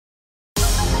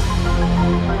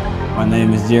My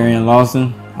name is Jarrion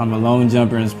Lawson. I'm a long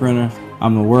jumper and sprinter.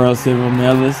 I'm a world silver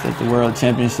medalist at the World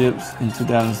Championships in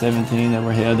 2017 that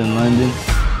were held in London.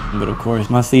 But of course,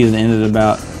 my season ended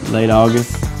about late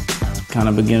August, kind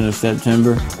of beginning of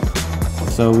September.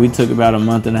 So we took about a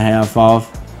month and a half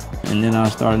off, and then I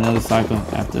started another cycle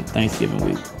after Thanksgiving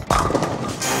week.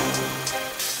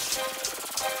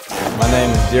 My name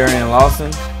is Jarrion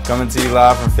Lawson, coming to you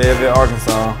live from Fayetteville,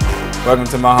 Arkansas. Welcome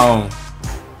to my home.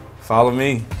 Follow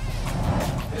me.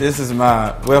 This is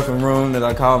my welcome room that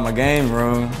I call my game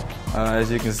room. As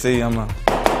you can see, I'm a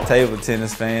table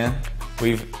tennis fan.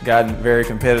 We've gotten very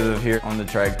competitive here on the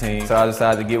track team, so I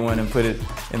decided to get one and put it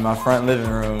in my front living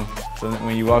room so that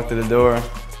when you walk through the door,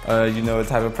 you know what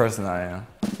type of person I am.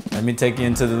 Let me take you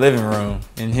into the living room.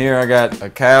 In here I got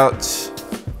a couch,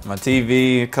 my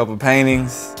TV, a couple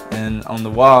paintings, and on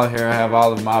the wall here I have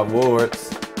all of my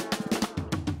awards.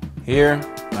 Here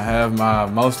I have my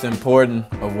most important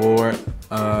award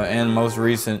and most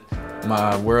recent,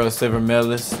 my World Silver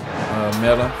Medalist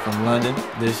medal from London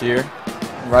this year.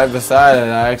 Right beside it,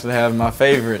 I actually have my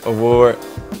favorite award.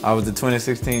 I was the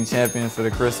 2016 champion for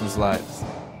the Christmas lights.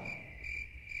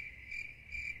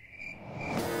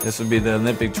 This would be the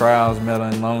Olympic trials medal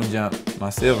in long jump, my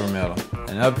silver medal.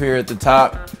 And up here at the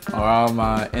top are all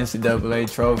my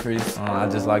NCAA trophies. I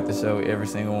just like to show every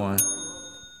single one.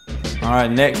 All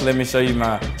right, next let me show you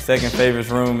my second favorite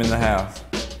room in the house.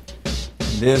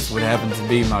 This would happen to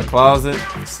be my closet /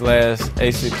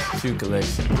 ASICS shoe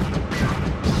collection.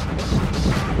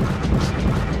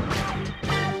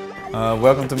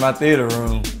 Welcome to my theater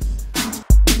room.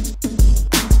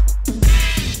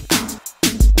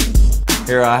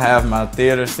 Here I have my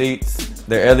theater seats.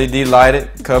 They're LED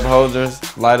lighted, cup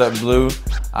holders, light up blue.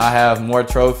 I have more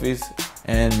trophies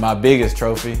and my biggest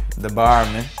trophy, the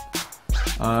Barman.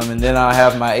 And then I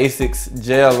have my ASICS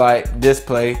gel light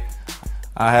display.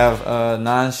 I have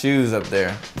 9 shoes up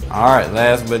there. All right,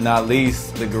 last but not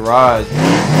least, the garage.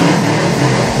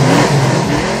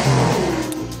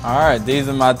 All right, these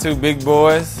are my 2 big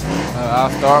boys. I'll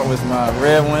start with my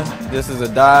red one. This is a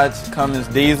Dodge Cummins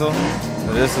diesel.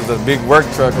 So this is a big work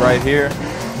truck right here.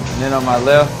 And then on my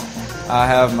left, I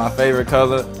have my favorite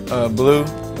color, blue.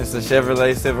 It's a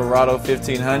Chevrolet Silverado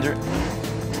 1500.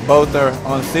 Both are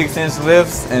on 6-inch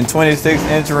lifts and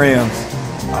 26-inch rims.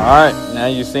 All right, now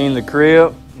you've seen the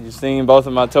crib, you've seen both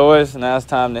of my toys, now it's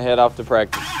time to head off to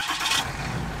practice.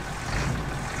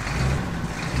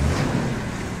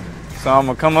 So I'm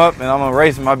gonna come up and I'm gonna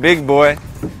race my big boy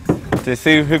to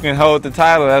see who can hold the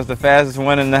title as the fastest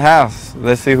one in the house.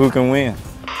 Let's see who can win.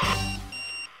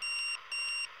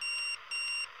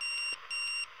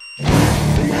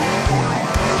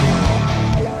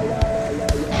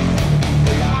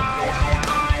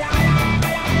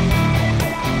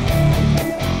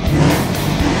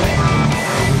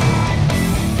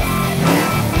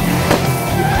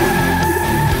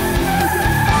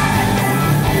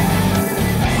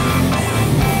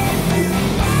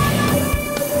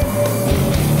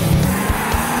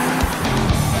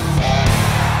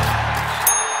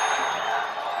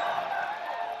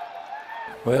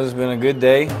 Well, it's been a good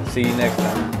day. See you next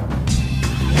time.